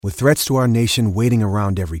With threats to our nation waiting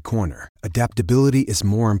around every corner, adaptability is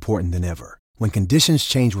more important than ever. When conditions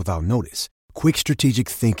change without notice, quick strategic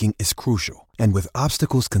thinking is crucial. And with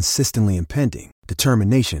obstacles consistently impending,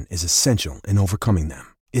 determination is essential in overcoming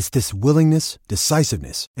them. It's this willingness,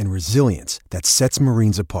 decisiveness, and resilience that sets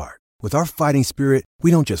Marines apart. With our fighting spirit, we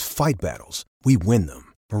don't just fight battles, we win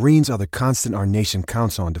them. Marines are the constant our nation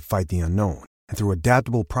counts on to fight the unknown. And through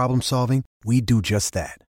adaptable problem solving, we do just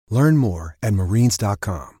that. Learn more at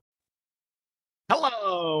marines.com.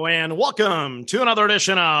 Hello and welcome to another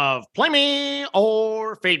edition of Play Me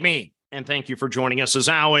or Fade Me. And thank you for joining us as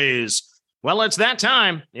always. Well, it's that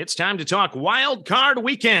time. It's time to talk Wild Card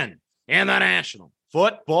Weekend in the National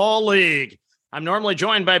Football League. I'm normally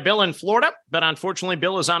joined by Bill in Florida, but unfortunately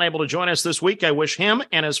Bill is unable to join us this week. I wish him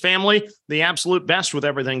and his family the absolute best with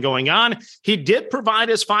everything going on. He did provide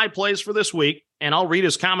his 5 plays for this week, and I'll read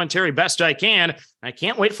his commentary best I can. I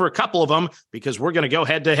can't wait for a couple of them because we're going to go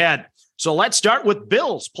head-to-head. So let's start with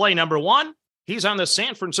Bill's play number 1. He's on the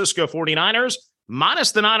San Francisco 49ers,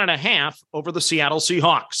 minus the 9.5 over the Seattle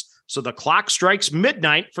Seahawks. So the clock strikes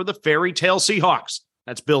midnight for the fairy tale Seahawks.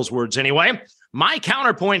 That's Bill's words anyway. My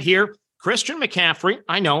counterpoint here, Christian McCaffrey,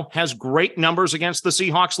 I know, has great numbers against the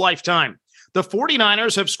Seahawks lifetime. The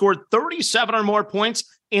 49ers have scored 37 or more points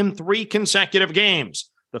in 3 consecutive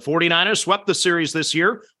games. The 49ers swept the series this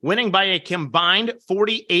year, winning by a combined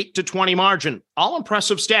 48-20 margin. All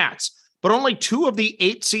impressive stats, but only 2 of the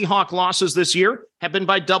 8 Seahawk losses this year have been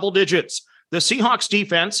by double digits. The Seahawks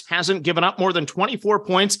defense hasn't given up more than 24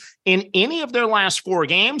 points in any of their last 4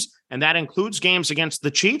 games, and that includes games against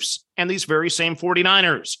the Chiefs and these very same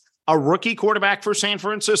 49ers. A rookie quarterback for San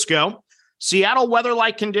Francisco. Seattle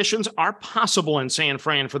weather-like conditions are possible in San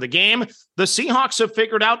Fran for the game. The Seahawks have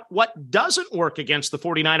figured out what doesn't work against the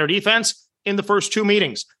 49er defense in the first 2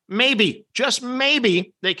 meetings. Maybe, just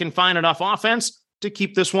maybe, they can find enough offense to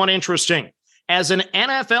keep this one interesting. As an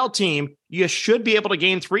NFL team, you should be able to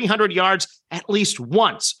gain 300 yards at least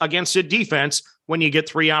once against a defense when you get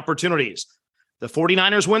 3 opportunities. The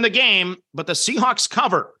 49ers win the game, but the Seahawks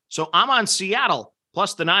cover. So I'm on Seattle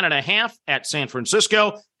plus the 9.5 at San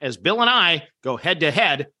Francisco as Bill and I go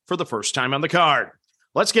head-to-head for the first time on the card.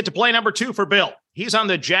 Let's get to play number 2 for Bill. He's on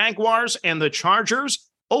the Jaguars and the Chargers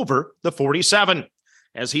over the 47.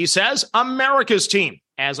 As he says, America's team.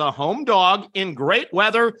 As a home dog in great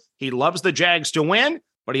weather, he loves the Jags to win,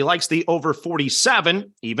 but he likes the over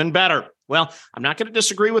 47 even better. Well, I'm not going to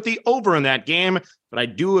disagree with the over in that game, but I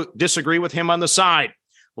do disagree with him on the side.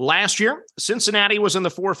 Last year, Cincinnati was in the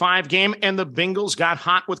 4-5 game, and the Bengals got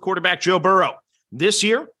hot with quarterback Joe Burrow. This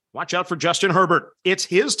year, watch out for Justin Herbert. It's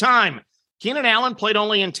his time. Keenan Allen played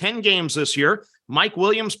only in 10 games this year. Mike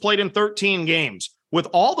Williams played in 13 games. With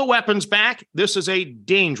all the weapons back, this is a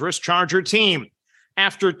dangerous Charger team.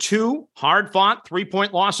 After 2 hard-fought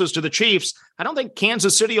 3-point losses to the Chiefs, I don't think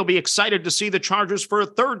Kansas City will be excited to see the Chargers for a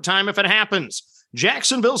 3rd time if it happens.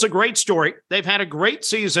 Jacksonville's a great story. They've had a great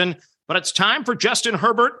season, but it's time for Justin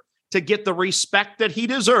Herbert to get the respect that he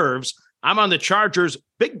deserves. I'm on the Chargers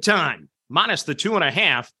big time, minus the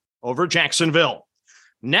 2.5 over Jacksonville.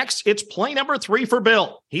 Next, it's play number 3 for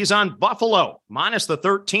Bill. He's on Buffalo, minus the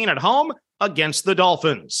 13 at home against the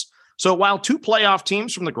Dolphins. So while 2 playoff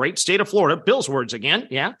teams from the great state of Florida, Bill's words again,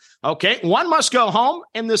 yeah, okay, one must go home,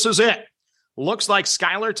 and this is it. Looks like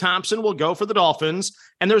Skylar Thompson will go for the Dolphins,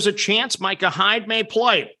 and there's a chance Micah Hyde may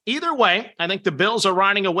play. Either way, I think the Bills are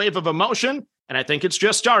riding a wave of emotion, and I think it's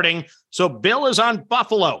just starting. So Bill is on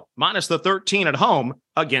Buffalo, minus the 13 at home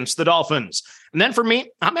against the Dolphins. And then for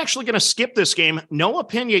me, I'm actually going to skip this game. No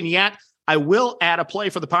opinion yet. I will add a play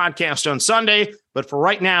for the podcast on Sunday, but for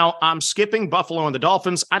right now, I'm skipping Buffalo and the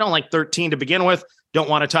Dolphins. I don't like 13 to begin with. Don't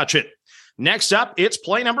want to touch it. Next up, it's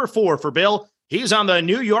play number 4 for Bill. He's on the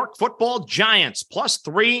New York Football Giants, plus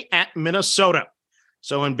 3 at Minnesota.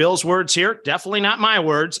 So in Bill's words here, definitely not my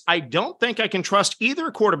words, I don't think I can trust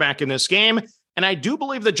either quarterback in this game, and I do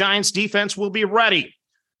believe the Giants defense will be ready.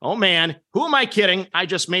 Oh man, who am I kidding? I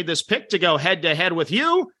just made this pick to go head-to-head with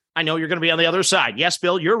you. I know you're going to be on the other side. Yes,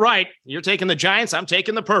 Bill, you're right. You're taking the Giants. I'm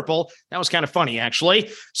taking the purple. That was kind of funny,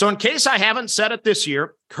 actually. So in case I haven't said it this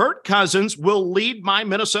year, Kirk Cousins will lead my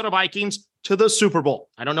Minnesota Vikings to the Super Bowl.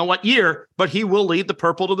 I don't know what year, but he will lead the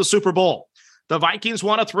purple to the Super Bowl. The Vikings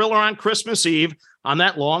won a thriller on Christmas Eve on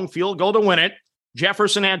that long field goal to win it.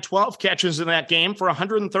 Jefferson had 12 catches in that game for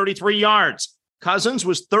 133 yards. Cousins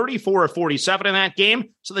was 34 of 47 in that game,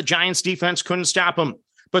 so the Giants defense couldn't stop him.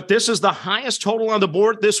 But this is the highest total on the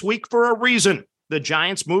board this week for a reason. The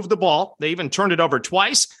Giants moved the ball. They even turned it over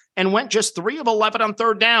twice and went just 3 of 11 on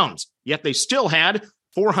third downs. Yet they still had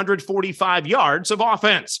 445 yards of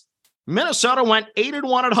offense. Minnesota went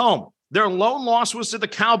 8-1 at home. Their lone loss was to the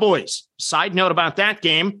Cowboys. Side note about that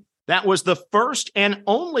game, that was the first and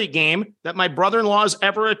only game that my brother-in-law's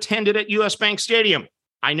ever attended at US Bank Stadium.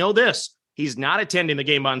 I know this. He's not attending the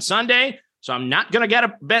game on Sunday, so I'm not going to get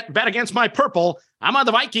a bet against my purple. I'm on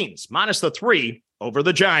the Vikings, minus the 3 over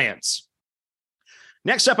the Giants.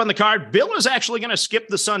 Next up on the card, Bill is actually going to skip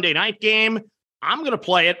the Sunday night game. I'm going to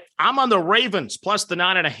play it. I'm on the Ravens, plus the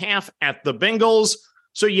 9.5 at the Bengals.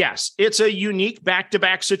 So yes, it's a unique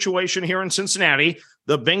back-to-back situation here in Cincinnati.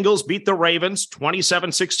 The Bengals beat the Ravens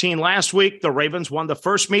 27-16 last week. The Ravens won the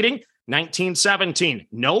first meeting 19-17.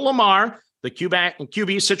 No Lamar. The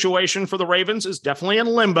QB situation for the Ravens is definitely in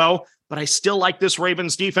limbo, but I still like this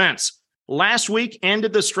Ravens defense. Last week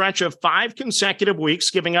ended the stretch of 5 consecutive weeks,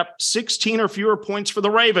 giving up 16 or fewer points for the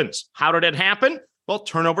Ravens. How did it happen? Well,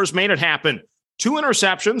 turnovers made it happen. 2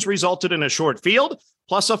 interceptions resulted in a short field,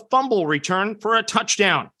 plus a fumble return for a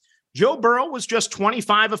touchdown. Joe Burrow was just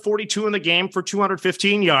 25 of 42 in the game for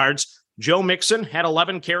 215 yards. Joe Mixon had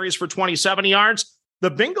 11 carries for 27 yards. The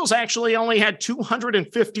Bengals actually only had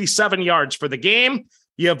 257 yards for the game.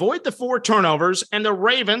 You avoid the 4 turnovers, and the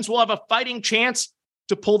Ravens will have a fighting chance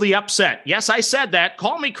to pull the upset. Yes, I said that.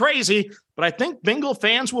 Call me crazy, but I think Bengal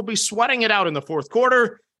fans will be sweating it out in the fourth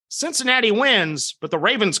quarter. Cincinnati wins, but the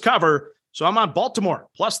Ravens cover, so I'm on Baltimore,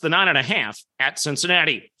 plus the 9.5 at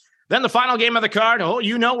Cincinnati. Then the final game of the card. Oh,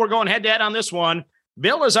 you know we're going head-to-head on this one.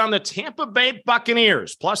 Bill is on the Tampa Bay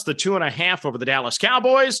Buccaneers, plus the 2.5 over the Dallas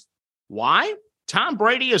Cowboys. Why? Tom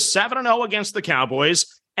Brady is 7-0 against the Cowboys,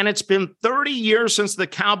 and it's been 30 years since the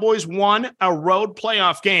Cowboys won a road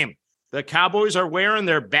playoff game. The Cowboys are wearing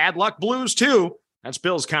their bad luck blues, too. That's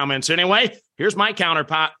Bill's comments anyway. Here's my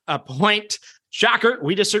counterpoint. Shocker,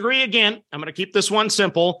 we disagree again. I'm going to keep this one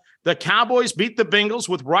simple. The Cowboys beat the Bengals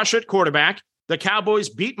with Rush at quarterback. The Cowboys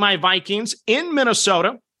beat my Vikings in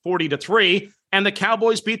Minnesota, 40-3, and the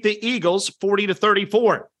Cowboys beat the Eagles,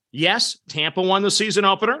 40-34. Yes, Tampa won the season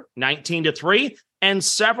opener, 19-3, and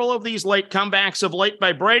several of these late comebacks of late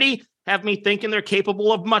by Brady have me thinking they're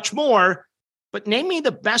capable of much more. But name me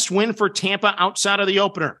the best win for Tampa outside of the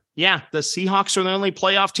opener. Yeah, the Seahawks are the only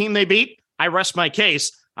playoff team they beat. I rest my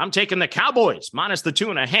case. I'm taking the Cowboys, minus the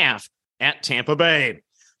 2.5 at Tampa Bay.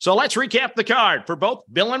 So let's recap the card for both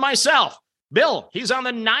Bill and myself. Bill, he's on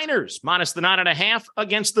the Niners, minus the 9.5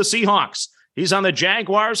 against the Seahawks. He's on the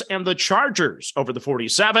Jaguars and the Chargers over the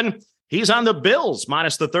 47. He's on the Bills,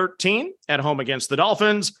 minus the 13 at home against the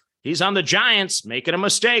Dolphins. He's on the Giants, making a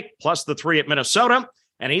mistake, plus the 3 at Minnesota.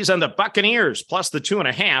 And he's on the Buccaneers, plus the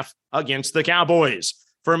 2.5 against the Cowboys.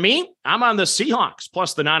 For me, I'm on the Seahawks,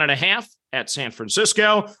 plus the 9.5 at San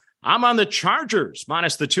Francisco. I'm on the Chargers,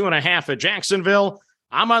 minus the 2.5 at Jacksonville.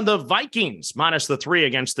 I'm on the Vikings, minus the 3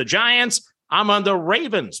 against the Giants. I'm on the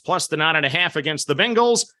Ravens, plus the 9.5 against the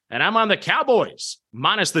Bengals. And I'm on the Cowboys,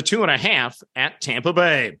 minus the 2.5 at Tampa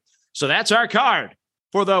Bay. So that's our card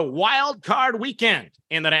for the wild card weekend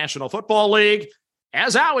in the National Football League.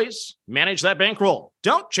 As always, manage that bankroll.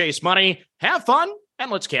 Don't chase money. Have fun,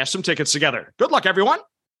 and let's cash some tickets together. Good luck, everyone.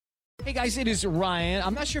 Hey, guys, it is Ryan.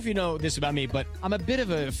 I'm not sure if you know this about me, but I'm a bit of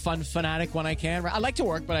a fun fanatic when I can. I like to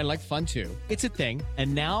work, but I like fun, too. It's a thing.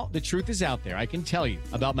 And now the truth is out there. I can tell you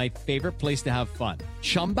about my favorite place to have fun,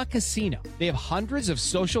 Chumba Casino. They have hundreds of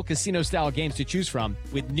social casino-style games to choose from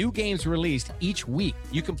with new games released each week.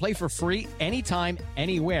 You can play for free anytime,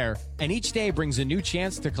 anywhere, and each day brings a new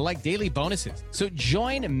chance to collect daily bonuses. So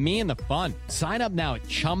join me in the fun. Sign up now at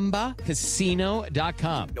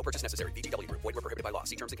ChumbaCasino.com. No purchase necessary. VGW Group. Void where prohibited by law.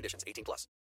 See terms and conditions. 18+.